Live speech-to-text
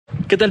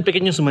¿Qué tal,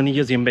 pequeños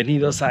humanillos?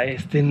 Bienvenidos a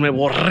este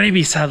nuevo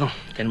revisado.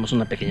 Tenemos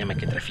una pequeña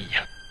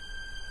mequetrefilla.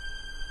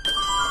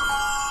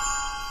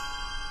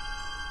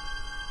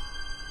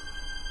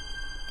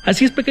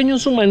 Así es,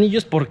 pequeños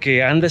humanillos,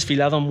 porque han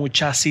desfilado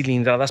muchas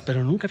cilindradas,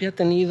 pero nunca había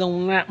tenido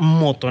una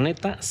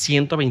motoneta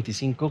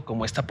 125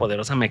 como esta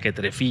poderosa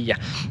mequetrefilla.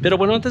 Pero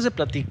bueno, antes de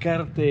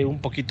platicarte un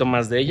poquito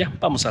más de ella,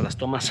 vamos a las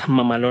tomas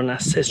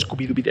mamalonas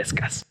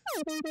scooby-doobidescas.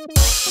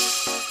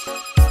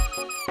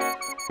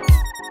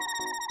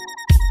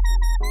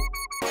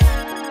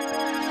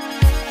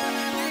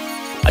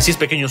 Así es,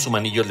 pequeños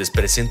humanillos, les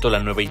presento la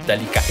nueva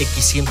Italika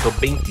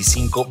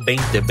X125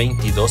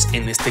 2022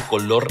 en este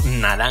color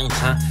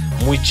naranja,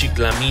 muy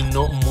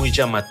chiclamino, muy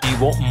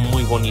llamativo,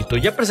 muy bonito.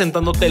 Ya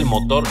presentándote el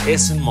motor,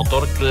 es un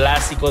motor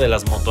clásico de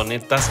las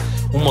motonetas,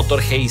 un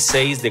motor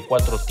G6 de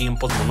 4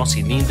 tiempos,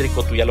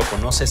 monocilíndrico, tú ya lo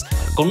conoces,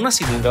 con una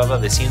cilindrada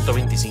de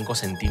 125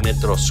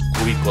 centímetros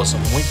cúbicos,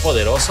 muy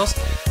poderosos.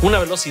 Una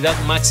velocidad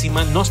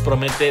máxima nos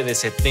promete de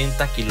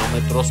 70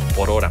 kilómetros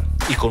por hora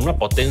y con una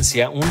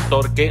potencia, un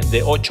torque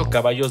de 8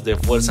 caballos de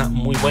fuerza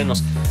muy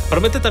buenos.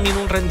 Promete también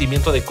un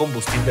rendimiento de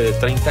combustible de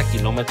 30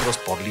 kilómetros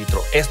por litro.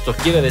 Esto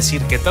quiere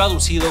decir que,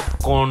 traducido,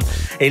 con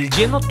el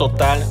lleno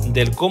total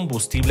del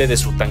combustible de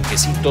su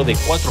tanquecito de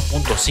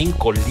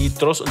 4.5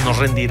 litros nos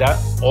rendirá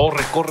o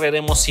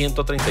recorreremos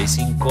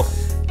 135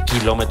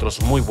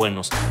 kilómetros muy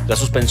buenos. La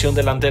suspensión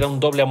delantera, un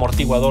doble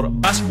amortiguador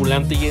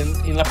basculante, y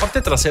en la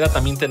parte trasera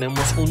también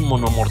tenemos un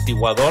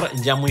monoamortiguador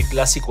ya muy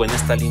clásico en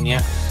esta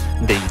línea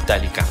de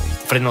Italika.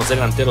 Frenos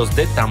delanteros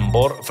de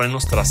tambor,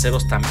 frenos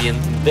traseros también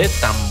de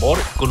tambor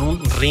con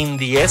un RIN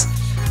 10.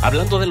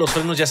 Hablando de los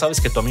frenos, ya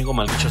sabes que tu amigo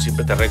Bicho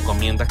siempre te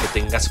recomienda que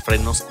tengas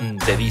frenos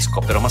de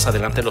disco, pero más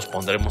adelante los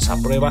pondremos a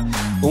prueba.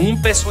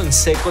 Un peso en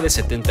seco de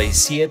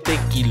 77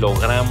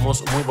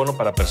 kilogramos, muy bueno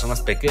para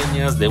personas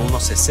pequeñas de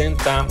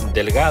 1,60,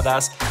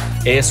 delgadas.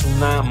 Es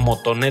una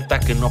motoneta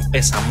que no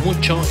pesa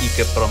mucho y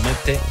que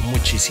promete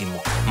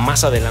muchísimo.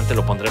 Más adelante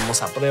lo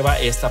pondremos a prueba,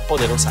 esta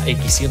poderosa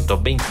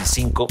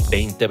X125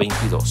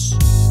 2022.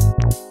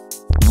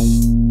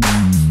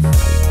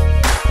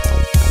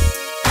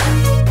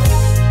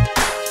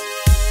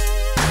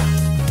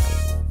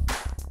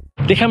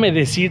 Déjame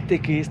decirte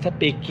que esta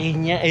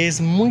pequeña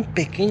es muy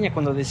pequeña.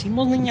 Cuando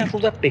decimos niña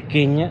ruda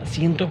pequeña,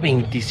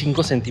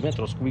 125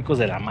 centímetros cúbicos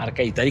de la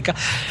marca Italika.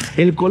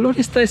 El color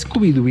está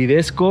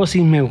scooby-doobidesco, sí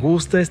me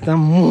gusta, está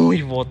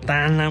muy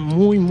botana,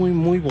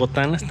 muy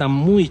botana, está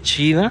muy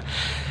chida.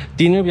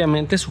 Tiene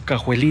obviamente su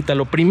cajuelita.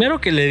 Lo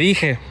primero que le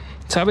dije,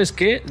 ¿sabes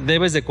qué?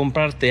 Debes de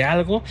comprarte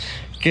algo.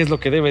 ¿Qué es lo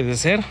que debes de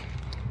hacer?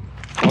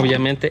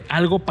 Obviamente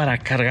algo para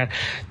cargar.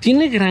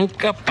 Tiene gran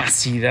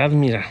capacidad,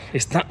 mira,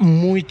 está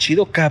muy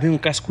chido. Cabe un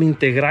casco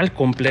integral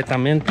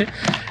completamente.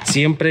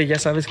 Siempre ya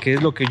sabes que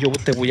es lo que yo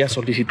te voy a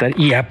solicitar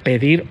y a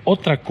pedir.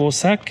 Otra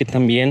cosa que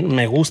también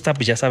me gusta,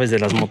 pues ya sabes, de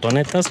las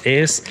motonetas,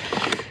 es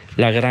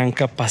la gran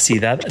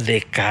capacidad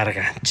de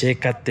carga.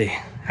 Chécate,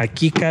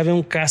 aquí cabe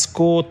un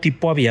casco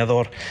tipo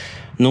aviador,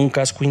 no un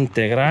casco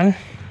integral.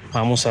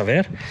 Vamos a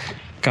ver,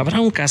 ¿cabrá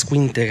un casco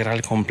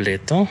integral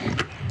completo?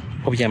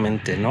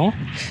 Obviamente no.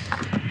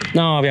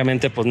 No,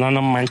 obviamente pues no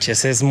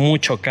manches, es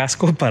mucho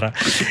casco para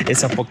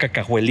esa poca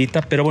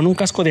cajuelita. Pero bueno, un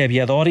casco de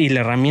aviador y la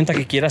herramienta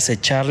que quieras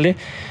echarle,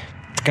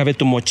 cabe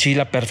tu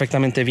mochila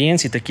perfectamente bien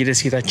si te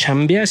quieres ir a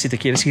chambear, si te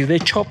quieres ir de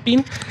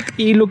shopping.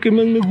 Y lo que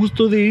más me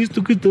gustó de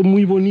esto, que está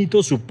muy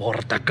bonito, su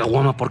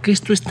portacaguama, porque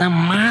esto está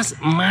más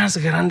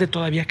grande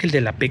todavía que el de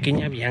la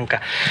pequeña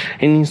Bianca.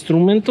 En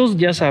instrumentos,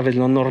 ya sabes,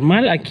 lo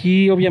normal.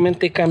 Aquí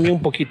obviamente cambia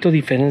un poquito,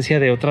 diferencia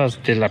de otras,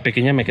 de la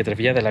pequeña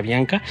mequetrefilla de la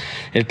Bianca.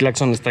 El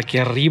claxon está aquí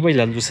arriba y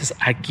las luces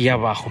aquí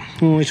abajo.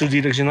 Y sus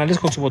direccionales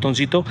con su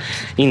botoncito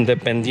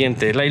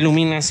independiente. La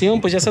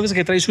iluminación, pues ya sabes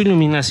que trae su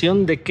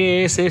iluminación. ¿De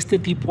qué es este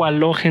tipo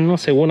halógeno?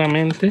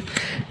 Seguramente.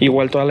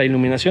 Igual toda la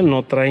iluminación,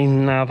 no trae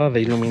nada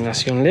de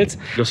iluminación LED.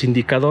 Los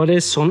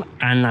indicadores son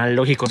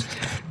analógicos.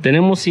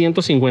 Tenemos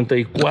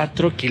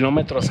 154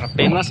 kilómetros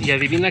apenas, y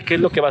adivina qué es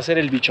lo que va a hacer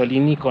el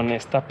Bicholini con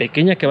esta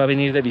pequeña que va a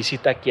venir de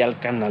visita aquí al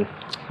canal.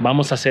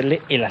 Vamos a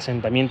hacerle el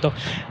asentamiento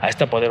a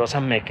esta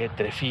poderosa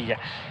mequetrefilla.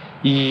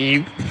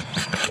 Y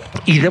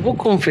debo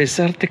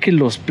confesarte que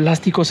los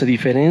plásticos, a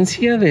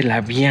diferencia de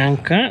la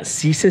Bianca,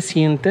 sí se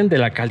sienten de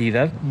la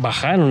calidad.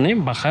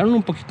 Bajaron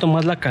un poquito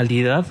más la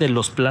calidad de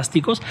los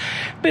plásticos,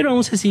 pero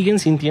aún se siguen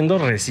sintiendo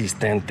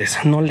resistentes.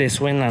 No le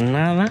suena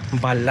nada.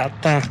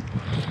 Balata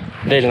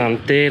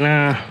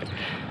delantera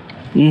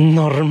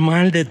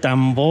normal de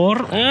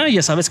tambor.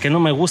 Ya sabes que no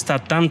me gusta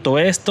tanto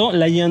esto.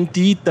 La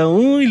llantita,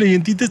 la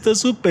llantita está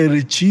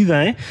súper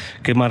chida, ¿eh?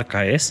 ¿Qué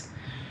marca es?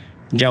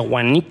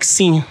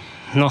 Yaguanixi.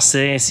 No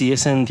sé si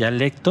es en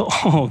dialecto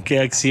o qué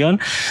acción,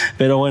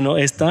 pero bueno,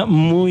 está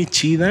muy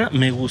chida.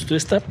 Me gustó,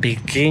 está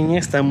pequeña,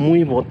 está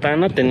muy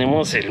botana.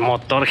 Tenemos el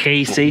motor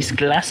G6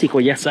 clásico,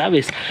 ya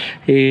sabes,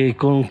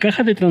 con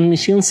caja de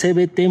transmisión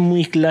CVT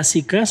muy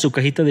clásica, su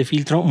cajita de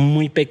filtro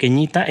muy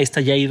pequeñita.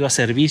 Esta ya ha ido a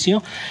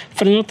servicio.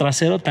 Freno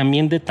trasero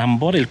también de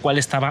tambor, el cual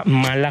estaba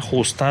mal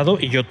ajustado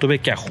y yo tuve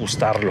que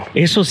ajustarlo.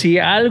 Eso sí,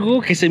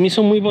 algo que se me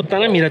hizo muy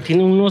botana, mira,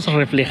 tiene unos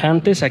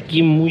reflejantes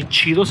aquí muy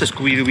chidos,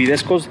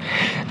 escubidubidescos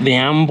de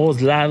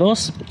ambos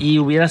lados, y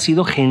hubiera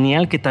sido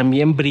genial que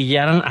también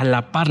brillaran a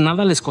la par.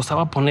 Nada les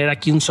costaba poner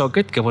aquí un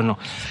socket, que bueno,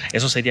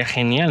 eso sería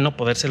genial, ¿no?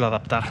 Podérselo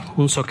adaptar,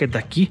 un socket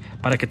aquí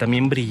para que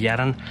también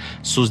brillaran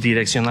sus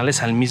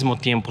direccionales al mismo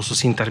tiempo,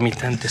 sus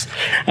intermitentes.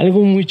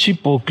 Algo muy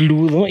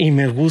chipocludo y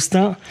me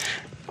gusta.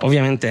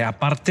 Obviamente,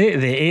 aparte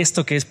de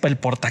esto que es el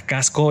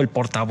portacasco, el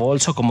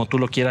portabolso, como tú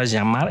lo quieras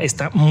llamar,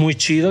 está muy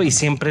chido y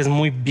siempre es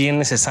muy bien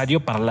necesario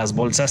para las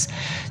bolsas,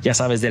 ya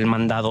sabes, del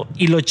mandado.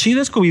 Y lo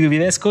chido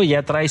escubidubidesco,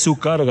 ya trae su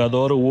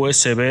cargador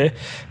USB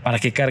para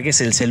que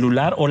cargues el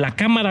celular o la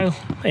cámara.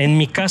 En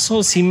mi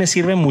caso sí me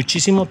sirve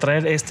muchísimo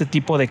traer este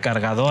tipo de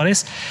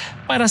cargadores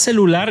para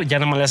celular. Ya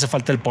nada más le hace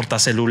falta el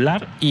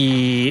portacelular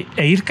e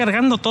ir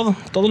cargando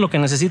todo lo que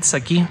necesites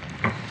aquí.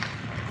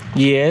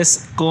 Y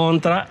es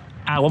contra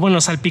agua, bueno,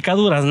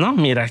 salpicaduras, ¿no?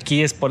 Mira,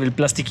 aquí es por el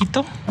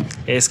plastiquito,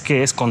 es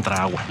que es contra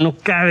agua. No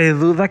cabe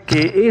duda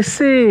que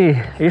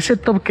ese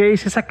top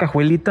case, esa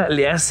cajuelita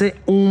le hace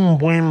un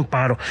buen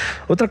paro.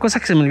 Otra cosa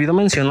que se me olvidó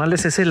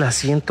mencionarles es el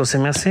asiento. Se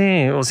me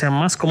hace, o sea,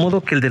 más cómodo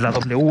que el de la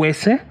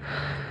WS.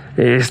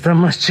 Está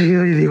más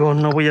chido y digo,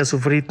 no voy a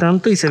sufrir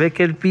tanto, y se ve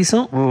que el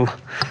piso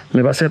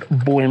me va a hacer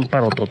buen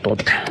paro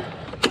totote.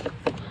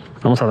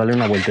 Vamos a darle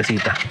una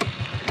vueltecita.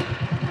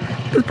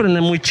 Pues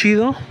prende muy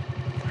chido.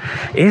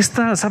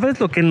 Esta, ¿sabes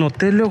lo que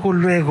noté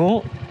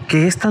luego?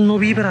 Que esta no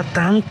vibra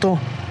tanto.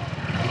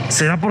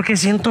 ¿Será porque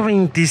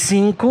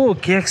 125 o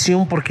qué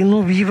acción? ¿Por qué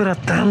no vibra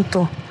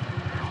tanto?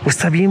 ¿O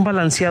está bien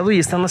balanceado y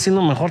están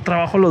haciendo mejor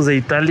trabajo los de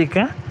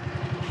Italika?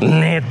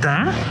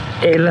 ¿Neta?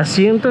 El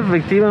asiento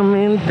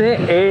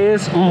efectivamente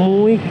es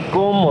muy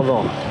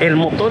cómodo. El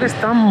motor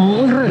está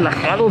muy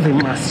relajado,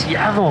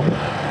 demasiado.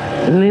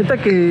 Neta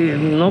que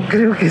no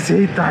creo que sea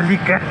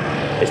Italika.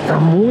 Está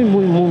muy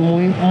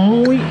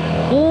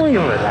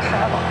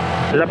relajado.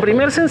 La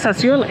primera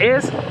sensación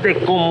es de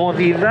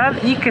comodidad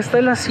y que está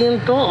el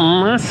asiento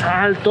más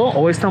alto,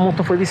 o esta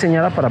moto fue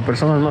diseñada para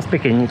personas más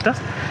pequeñitas,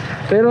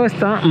 pero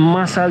está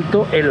más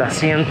alto el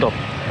asiento.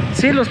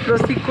 Sí, los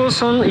plásticos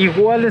son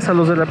iguales a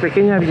los de la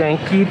pequeña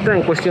Bianquita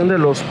en cuestión de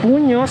los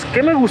puños.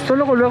 ¿Qué me gustó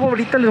luego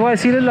ahorita les voy a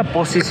decir es la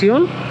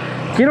posición?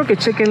 Quiero que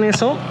chequen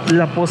eso,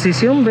 la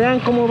posición, vean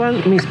cómo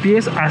van mis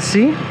pies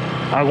así,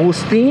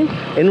 Agustín,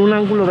 en un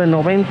ángulo de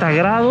 90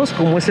 grados,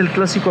 como es el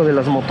clásico de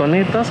las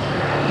motonetas.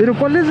 Pero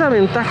 ¿cuál es la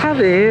ventaja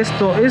de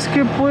esto? Es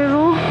que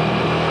puedo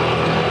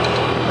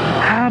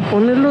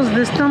ponerlos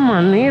de esta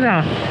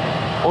manera.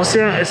 O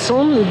sea,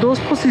 son dos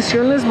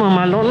posiciones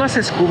mamalonas,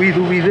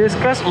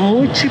 escubidubidescas,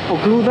 muy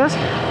chipocludas,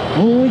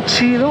 muy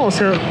chido. O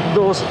sea,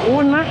 dos,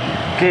 una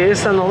que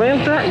es a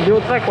 90 y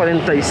otra a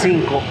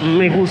 45.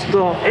 Me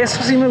gustó,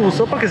 eso sí me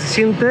gustó, porque se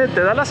siente,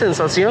 te da la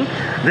sensación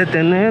de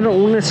tener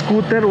un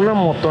scooter, una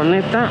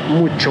motoneta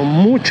muy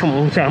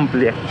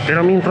amplia.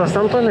 Pero mientras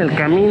tanto en el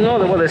camino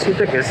debo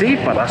decirte que sí,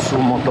 para su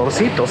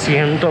motorcito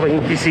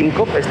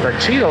 125 está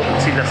chido.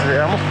 Si le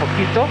aceleramos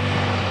poquito,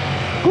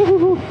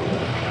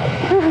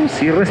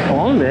 sí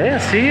responde,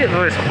 sí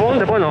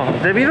responde. Bueno,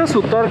 debido a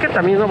su torque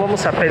también no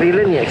vamos a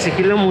pedirle ni a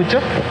exigirle mucho,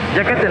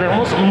 ya que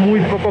tenemos muy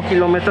poco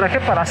kilometraje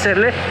para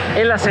hacerle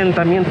el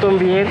asentamiento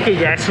bien, que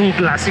ya es un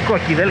clásico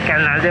aquí del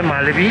canal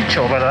de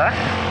Bicho, ¿verdad?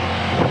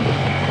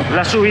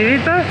 La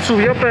subidita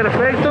subió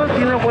perfecto,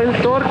 tiene buen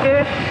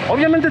torque.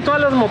 Obviamente todas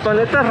las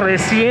motonetas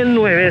recién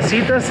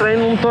nuevecitas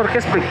traen un torque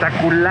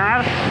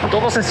espectacular.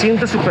 Todo se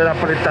siente súper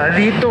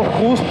apretadito,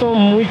 justo,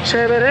 muy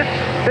chévere.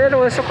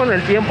 Pero eso con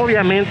el tiempo,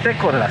 obviamente,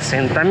 con el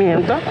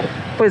asentamiento,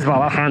 pues va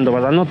bajando,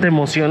 ¿verdad? No te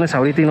emociones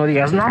ahorita y no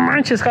digas, no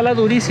manches, jala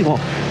durísimo,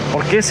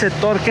 porque ese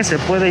torque se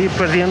puede ir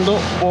perdiendo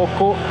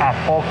poco a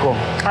poco,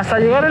 hasta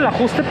llegar al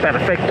ajuste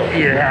perfecto,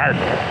 ideal.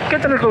 ¿Qué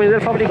te recomienda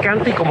el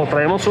fabricante? Y como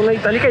traemos una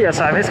Italika, ya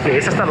sabes que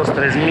es hasta los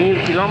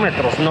 3000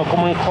 kilómetros, no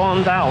como en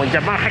Honda o en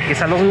Yamaha, que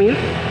es a los 1000.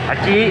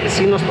 Aquí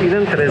sí nos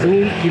piden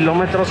 3000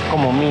 kilómetros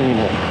como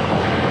mínimo.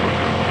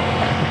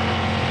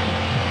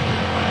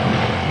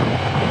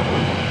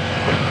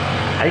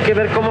 Hay que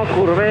ver cómo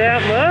curvea,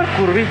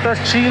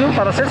 curvitas chido,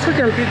 para hacer sus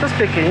llantitas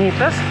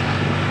pequeñitas,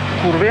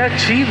 curvea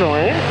chido,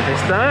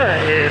 está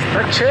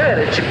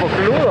chévere,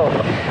 chipocludo.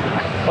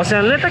 O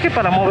sea, neta que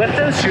para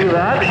moverte en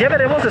ciudad, ya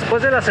veremos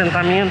después del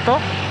asentamiento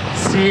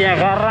si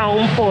agarra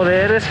un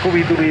poder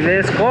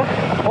escubidubidesco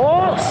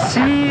o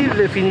si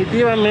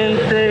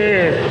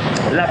definitivamente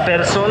la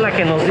persona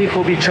que nos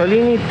dijo,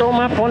 Bicholini,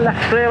 toma, pon la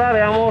prueba,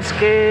 veamos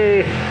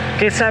qué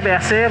sabe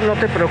hacer, no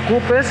te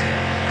preocupes.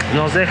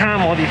 Nos deja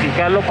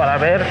modificarlo para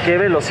ver qué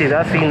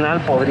velocidad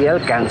final podría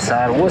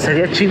alcanzar.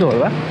 Sería chido,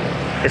 ¿verdad?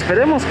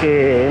 Esperemos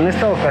que en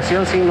esta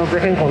ocasión sí nos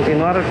dejen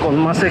continuar con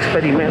más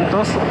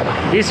experimentos.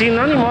 Y si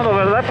no, ni modo,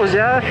 ¿verdad? Pues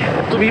ya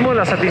tuvimos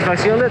la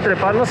satisfacción de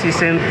treparnos y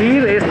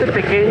sentir este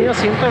pequeño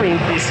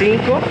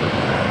 125.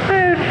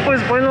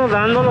 Pues bueno,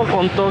 dándolo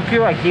con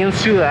Tokio aquí en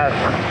ciudad.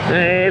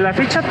 La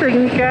ficha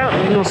técnica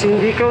nos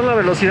indica una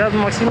velocidad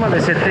máxima de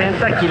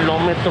 70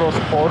 kilómetros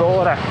por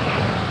hora.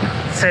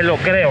 Se lo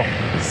creo,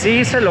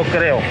 sí se lo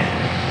creo.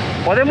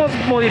 ¿Podemos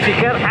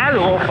modificar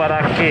algo para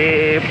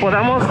que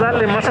podamos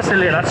darle más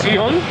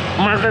aceleración,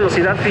 más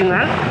velocidad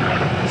final?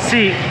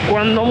 Sí,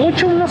 cuando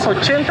mucho unos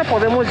 80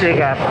 podemos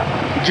llegar.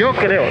 Yo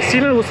creo, sí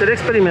me gustaría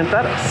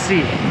experimentar,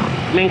 sí.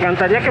 Me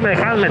encantaría que me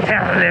dejaran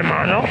meterle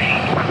mano.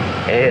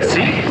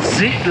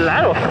 Sí,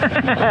 claro.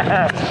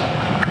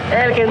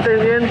 El que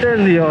entendió,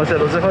 entendió. Se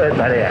los dejo de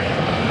tarea.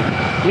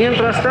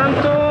 Mientras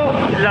tanto,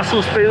 la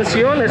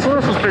suspensión es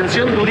una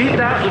suspensión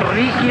durita,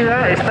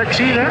 rígida, está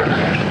chida.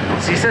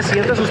 Sí se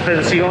siente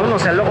suspensión, o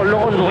sea,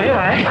 luego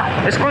nueva, ¿eh?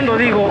 Es cuando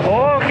digo,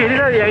 oh,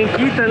 querida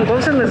Bianquita,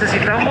 entonces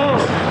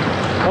necesitamos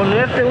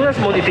ponerte unas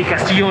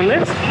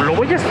modificaciones. Lo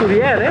voy a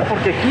estudiar,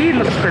 porque aquí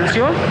la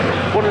suspensión,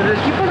 por el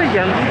tipo de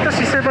llantitas,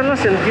 sí se van a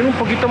sentir un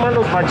poquito más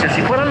los baches.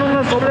 Si fueran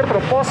unas doble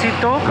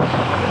propósito,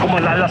 como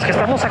las que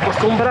estamos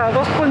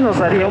acostumbrados, pues nos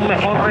daría un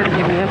mejor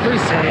rendimiento y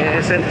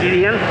se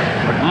sentirían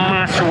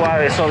más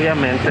suaves,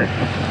 obviamente.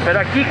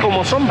 Pero aquí,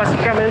 como son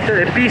básicamente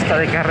de pista,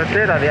 de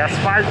carretera, de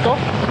asfalto,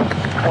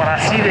 por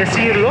así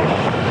decirlo,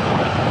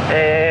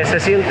 se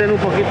sienten un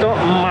poquito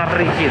más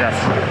rígidas.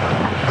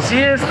 Sí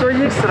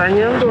estoy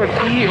extrañando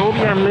aquí,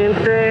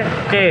 obviamente,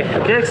 ¿qué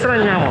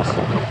extrañamos?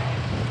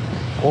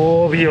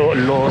 Obvio,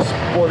 los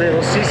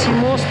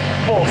poderosísimos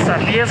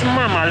posapiés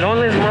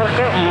mamalones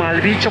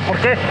marca Bicho. ¿Por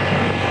qué?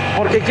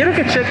 Porque quiero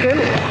que chequen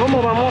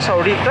cómo vamos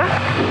ahorita.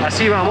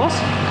 Así vamos.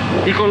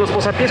 Y con los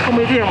posapiés,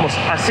 ¿cómo iríamos?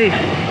 Así.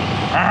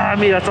 Ah,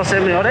 mira, hasta se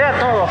me orea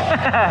todo.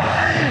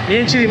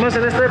 Bien chidimas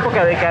en esta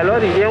época de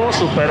calor, iríamos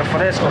súper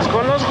frescos.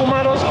 Con los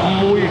gumaros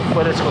muy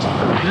frescos.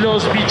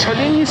 Los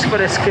bicholinis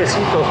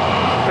fresquecitos.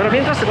 Pero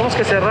mientras tenemos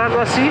que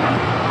cerrarlo así.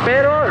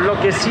 Pero lo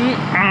que sí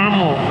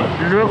amo,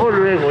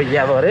 luego y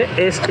adoré,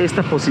 es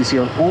esta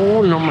posición.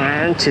 No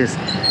manches.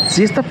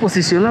 Si esta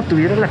posición la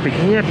tuviera la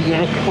pequeña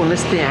Bianca con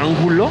este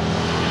ángulo,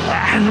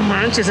 no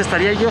manches,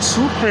 estaría yo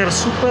súper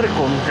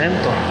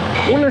contento.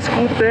 Un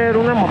scooter,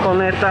 una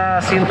motoneta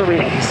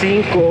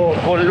 125,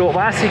 con lo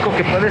básico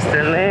que puedes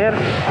tener.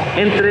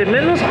 Entre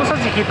menos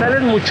cosas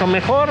digitales, mucho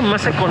mejor,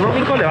 más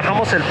económico, le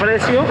bajamos el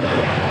precio.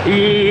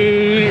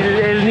 Y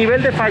el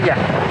nivel de falla,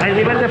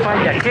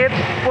 ¿qué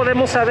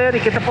podemos saber y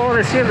qué te puedo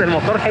decir del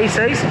motor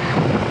G6?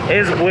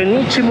 Es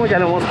buenísimo, ya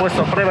lo hemos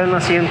puesto a prueba en una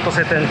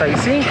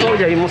 175,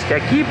 ya vimos que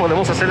aquí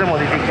podemos hacerle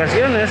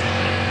modificaciones.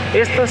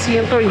 Esta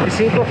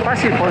 125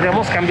 fácil,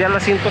 podríamos cambiarla a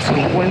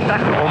 150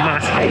 o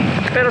más,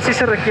 pero si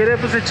se requiere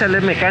pues echarle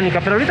mecánica.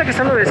 Pero ahorita que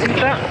está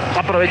nuevecita,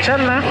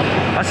 aprovecharla,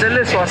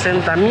 hacerle su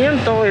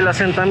asentamiento. El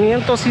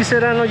asentamiento sí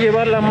será no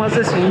llevarla más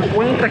de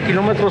 50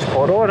 kilómetros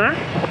por hora.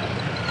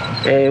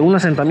 Un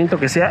asentamiento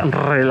que sea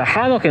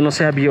relajado, que no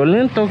sea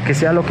violento, que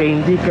sea lo que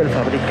indique el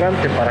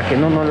fabricante para que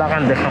no nos la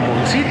hagan de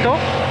jamoncito.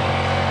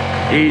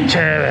 Y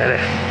chévere,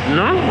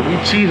 ¿no?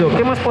 Y chido.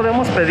 ¿Qué más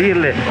podemos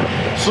pedirle?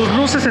 Sus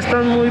luces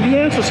están muy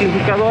bien, sus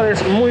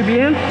indicadores muy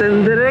bien.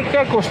 Tendré que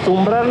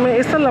acostumbrarme.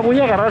 Esta la voy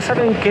a agarrar,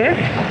 ¿saben qué?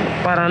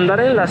 Para andar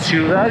en la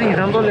ciudad y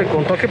dándole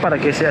con toque para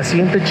que se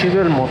asiente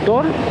chido el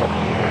motor.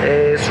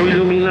 Su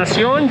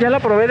iluminación, ya la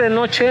probé de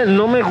noche,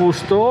 no me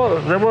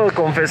gustó. Debo de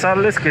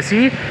confesarles que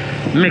sí,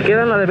 me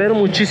quedan a deber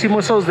muchísimo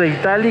esos de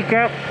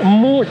Italika,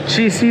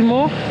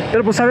 muchísimo.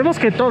 Pero pues sabemos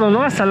que todo,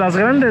 ¿no? Hasta las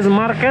grandes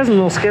marcas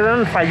nos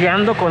quedan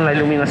fallando con la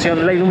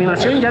iluminación. La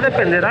iluminación ya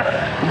dependerá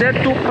de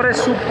tu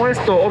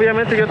presupuesto.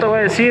 Obviamente yo te voy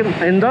a decir,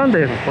 ¿en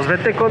dónde? Pues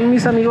vete con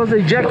mis amigos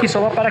de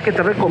Yakisoba para que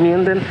te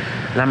recomienden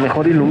la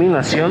mejor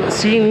iluminación,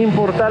 sin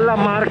importar la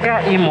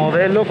marca y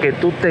modelo que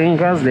tú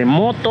tengas de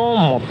moto,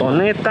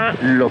 motoneta,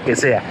 lo que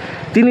sea.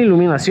 Tiene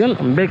iluminación,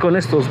 ve con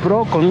estos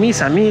bro, con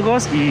mis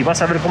amigos, y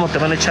vas a ver cómo te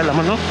van a echar la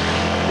mano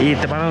y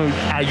te van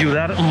a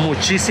ayudar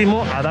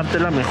muchísimo a darte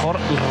la mejor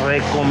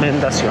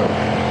recomendación.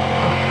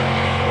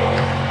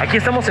 Aquí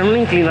estamos en una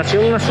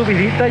inclinación, una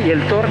subidita, y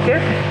el torque,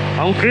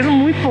 aunque es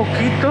muy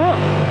poquito,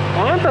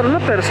 para una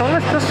persona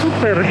está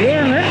súper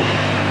bien,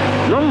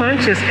 no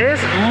manches, es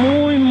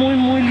muy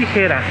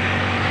ligera.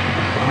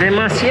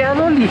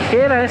 Demasiado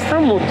ligera esta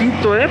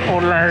motito,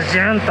 por las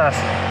llantas.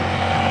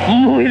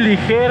 Muy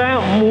ligera,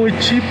 muy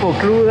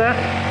chipocluda,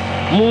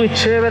 muy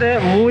chévere,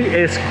 muy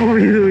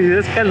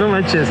Scooby-Dooesca, no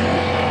manches.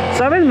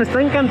 ¿Saben? Me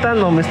está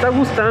encantando, me está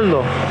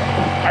gustando.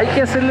 Hay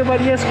que hacerle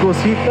varias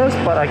cositas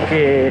para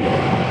que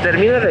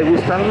termine de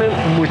gustarme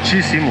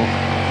muchísimo.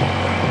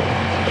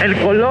 El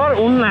color,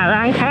 un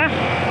naranja,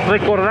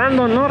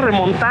 recordando, ¿no?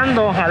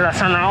 Remontando a la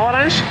Sana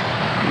Orange.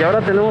 Y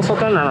ahora tenemos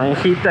otra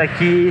naranjita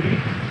aquí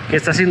que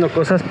está haciendo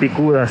cosas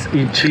picudas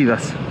y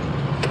chidas.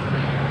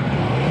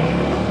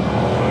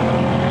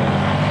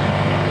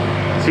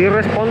 Sí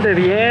responde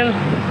bien,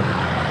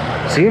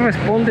 sí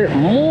responde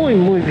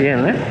muy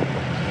bien,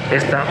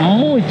 está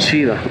muy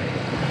chida.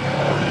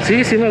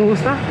 Sí, sí me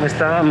gusta,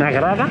 me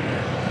agrada.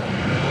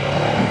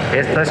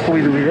 Esta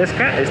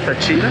scooby-dooesca, está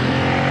chida.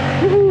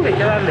 Hay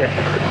que darle.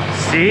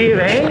 Sí,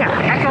 venga.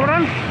 ¡Ah,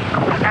 cabrón!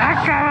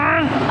 ¡Ah,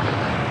 cabrón!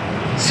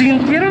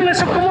 ¿Sintieron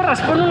eso? ¿Cómo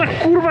raspó en una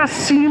curva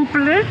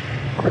simple?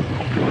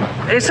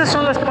 Esas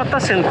son las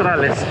patas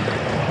centrales.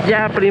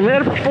 Ya,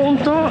 primer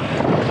punto,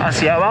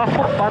 hacia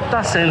abajo,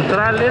 patas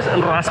centrales,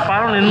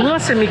 rasparon en una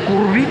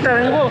semicurvita,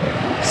 vengo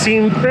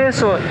sin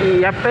peso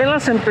y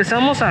apenas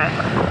empezamos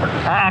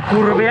a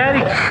curvear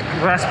y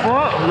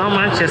raspó, no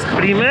manches.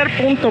 Primer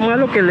punto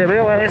malo que le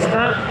veo a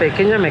esta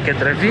pequeña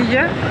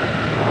mequetrefilla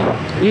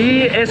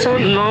y eso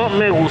no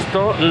me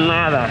gustó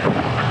nada.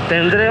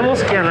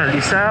 Tendremos que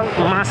analizar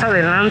más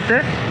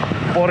adelante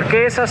por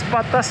qué esas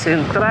patas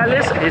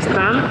centrales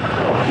están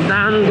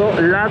dando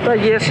lata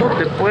y eso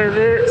te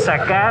puede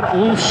sacar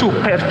un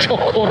super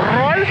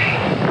chocorrol,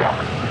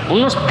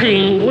 unos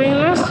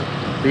pingüinos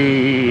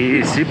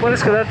y sí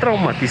puedes quedar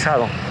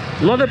traumatizado.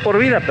 No de por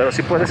vida, pero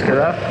sí puedes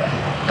quedar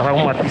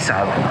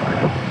traumatizado.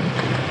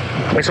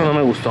 Eso no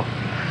me gustó.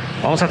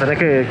 Vamos a tener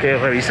que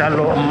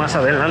revisarlo más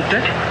adelante.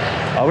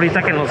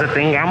 Ahorita que nos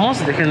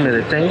detengamos, déjenme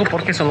detengo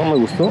porque eso no me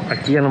gustó.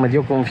 Aquí ya no me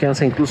dio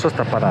confianza incluso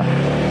hasta para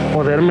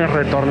poderme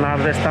retornar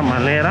de esta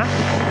manera.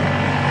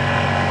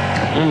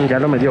 Ya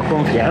no me dio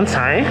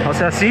confianza, ¿eh? O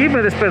sea, sí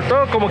me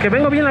despertó como que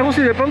vengo bien a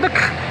gusto y de pronto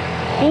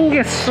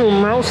 ¡ingue su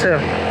Mauser!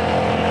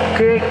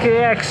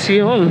 ¡Qué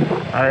acción!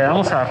 A ver,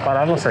 vamos a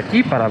pararnos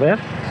aquí para ver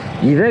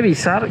y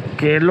revisar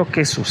qué es lo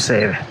que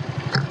sucede.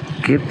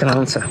 ¡Qué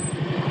tranza!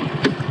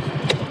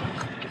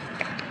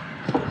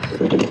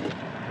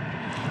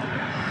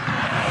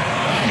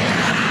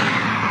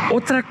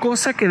 Otra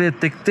cosa que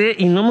detecté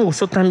y no me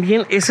gustó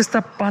también es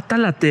esta pata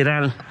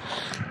lateral.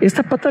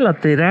 Esta pata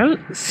lateral,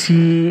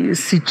 si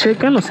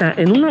checan, o sea,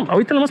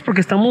 ahorita nada más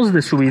porque estamos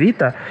de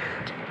subidita,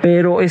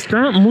 pero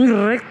está muy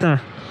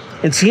recta.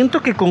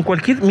 Siento que con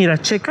cualquier, mira,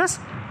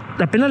 checas,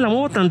 apenas la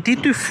muevo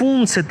tantito y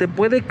 ¡fum! Se te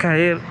puede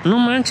caer. No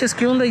manches,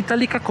 ¿qué onda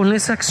Italika con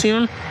esa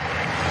acción?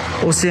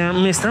 O sea,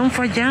 me están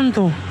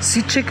fallando.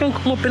 Si checan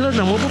como apenas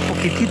la muevo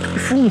poquitito y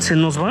 ¡fum! Se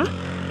nos va.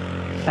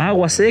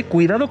 Aguas,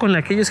 cuidado con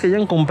aquellos que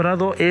hayan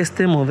comprado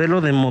este modelo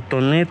de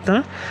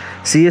motoneta.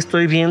 Sí,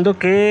 estoy viendo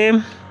que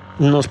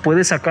nos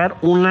puede sacar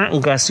una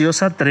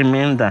gaseosa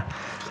tremenda.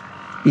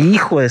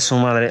 Hijo de su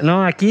madre.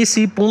 No, aquí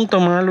sí, punto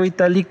malo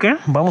Italika.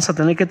 Vamos a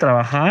tener que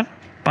trabajar.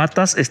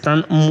 Patas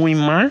están muy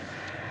mal.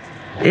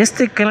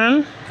 Este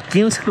crán,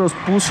 ¿quién se los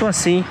puso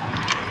así?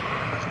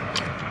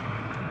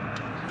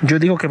 Yo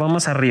digo que va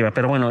más arriba,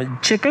 pero bueno,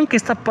 checan que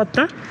esta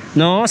pata,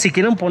 no, si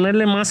quieren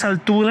ponerle más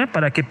altura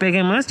para que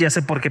pegue más, ya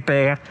sé por qué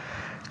pega.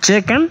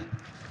 Checan,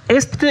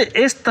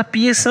 esta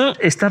pieza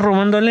está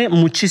robándole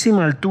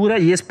muchísima altura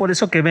y es por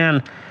eso que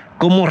vean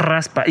cómo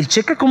raspa. Y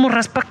checa cómo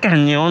raspa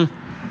cañón.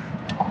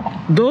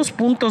 2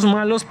 puntos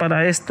malos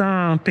para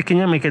esta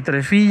pequeña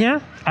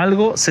mequetrefilla.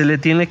 Algo se le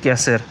tiene que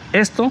hacer.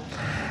 Esto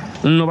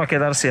no va a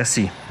quedarse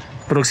así.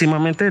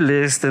 Próximamente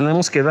les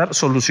tenemos que dar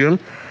solución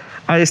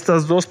a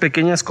estas dos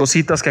pequeñas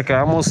cositas que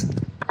acabamos,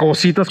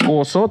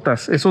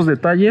 cosotas. Esos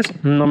detalles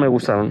no me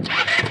gustaron.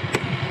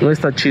 No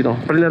está chido.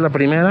 Prende la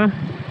primera,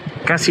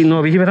 casi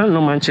no vibra,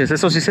 no manches.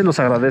 Eso sí se los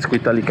agradezco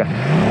Italika.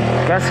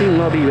 Casi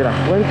no vibra.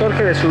 Buen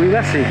torque de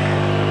subida, sí.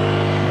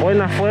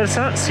 Buena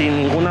fuerza, sin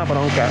ninguna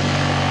bronca.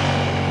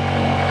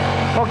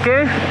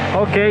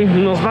 Ok,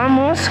 nos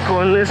vamos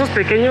con esos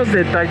pequeños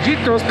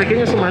detallitos,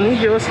 pequeños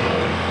humanillos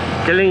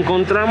que le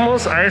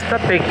encontramos a esta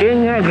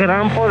pequeña,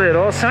 gran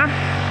poderosa.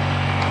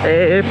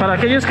 Para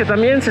aquellos que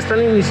también se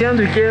están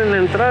iniciando y quieren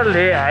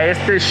entrarle a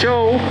este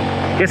show,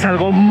 que es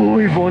algo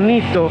muy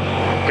bonito,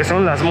 que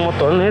son las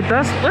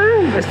motonetas,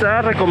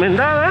 está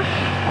recomendada.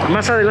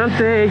 Más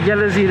adelante ya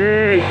les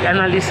diré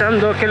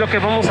analizando qué es lo que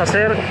vamos a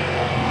hacer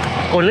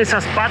con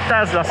esas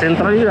patas, la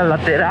central y la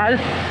lateral.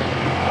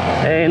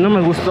 No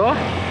me gustó.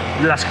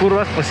 Las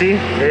curvas, pues sí,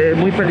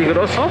 muy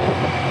peligroso.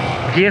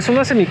 Y es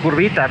una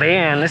semicurvita,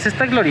 vean, es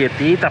esta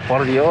glorietita,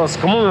 por Dios,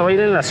 ¿cómo me va a ir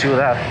en la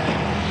ciudad?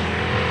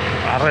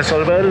 A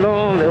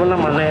resolverlo de una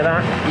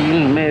manera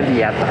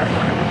inmediata.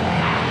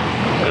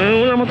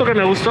 Una moto que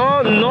me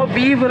gustó, no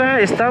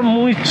vibra, está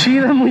muy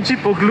chida, muy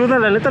chipocluda.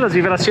 La neta, las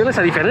vibraciones,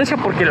 a diferencia,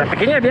 porque la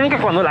pequeña Bianca,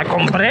 cuando la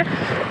compré,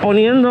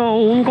 poniendo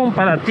un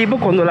comparativo,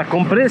 cuando la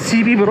compré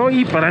sí vibró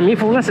y para mí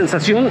fue una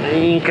sensación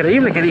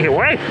increíble, que dije,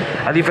 güey,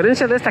 a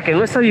diferencia de esta que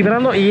no está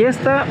vibrando, y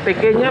esta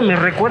pequeña me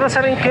recuerda,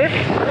 ¿saben qué?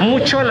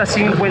 Mucho a las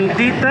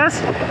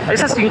cincuentitas,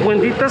 esas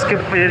cincuentitas que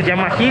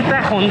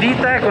Yamahita,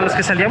 Hondita, con las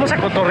que salíamos a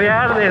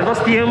cotorrear de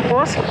 2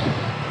 tiempos.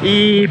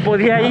 Y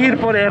podía ir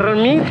por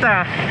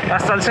Ermita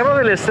hasta el Cerro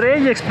de la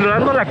Estrella,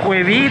 explorando la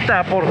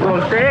cuevita, por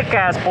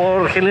Toltecas,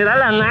 por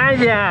General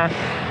Anaya.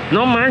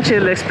 No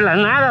manches, la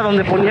explanada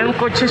donde ponían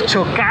coches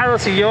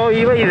chocados y yo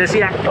iba y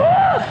decía,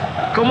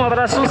 ¡oh! ¿Cómo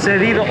habrá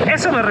sucedido?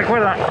 Eso me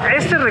recuerda.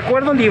 Este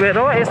recuerdo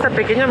liberó esta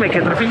pequeña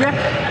mequetrefilla.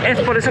 Es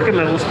por eso que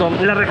me gustó.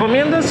 ¿La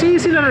recomiendo? Sí,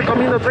 la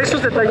recomiendo. Trae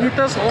sus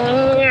detallitos.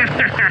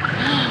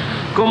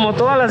 Como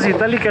todas las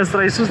Itálicas,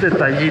 trae sus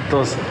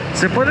detallitos.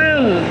 Se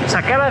pueden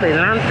sacar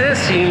adelante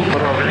sin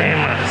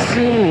problema,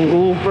 sin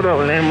ningún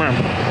problema.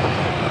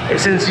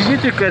 ¿Es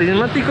sencillito y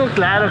carismático?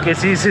 Claro que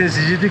sí,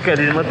 sencillito y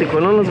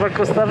carismático. No nos va a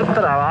costar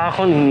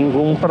trabajo ni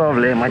ningún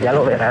problema, ya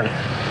lo verán.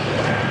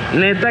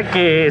 Neta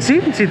que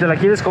sí, si te la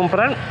quieres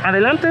comprar,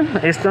 adelante.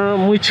 Está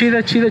muy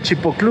chida,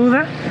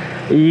 chipocluda.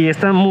 Y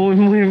está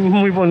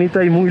muy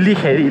bonita y muy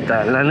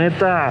ligerita. La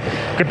neta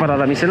que para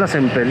damiselas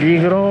en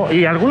peligro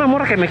y alguna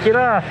morra que me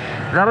quiera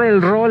dar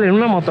el rol en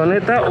una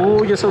motoneta,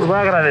 uy, eso os va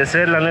a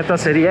agradecer. La neta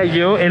sería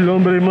yo el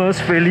hombre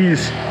más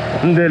feliz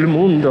del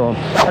mundo.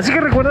 Así que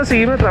recuerda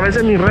seguirme a través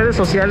de mis redes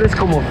sociales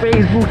como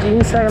Facebook,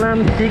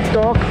 Instagram,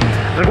 TikTok.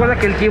 Recuerda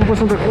que el tiempo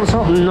es un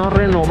recurso no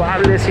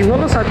renovable. Si no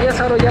lo sabías,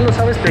 ahora ya lo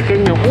sabes,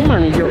 pequeño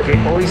humanillo, que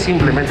hoy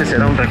simplemente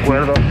será un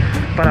recuerdo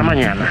para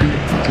mañana.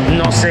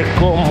 No sé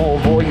cómo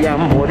voy a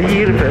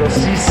morir, pero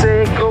sí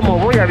sé cómo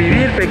voy a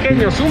vivir,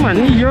 pequeños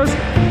humanillos.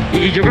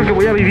 Y yo creo que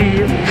voy a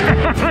vivir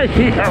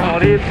y a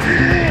morir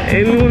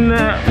en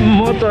una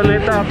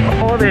motoneta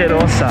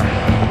poderosa.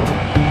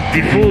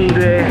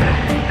 Difunde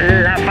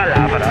la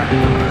palabra.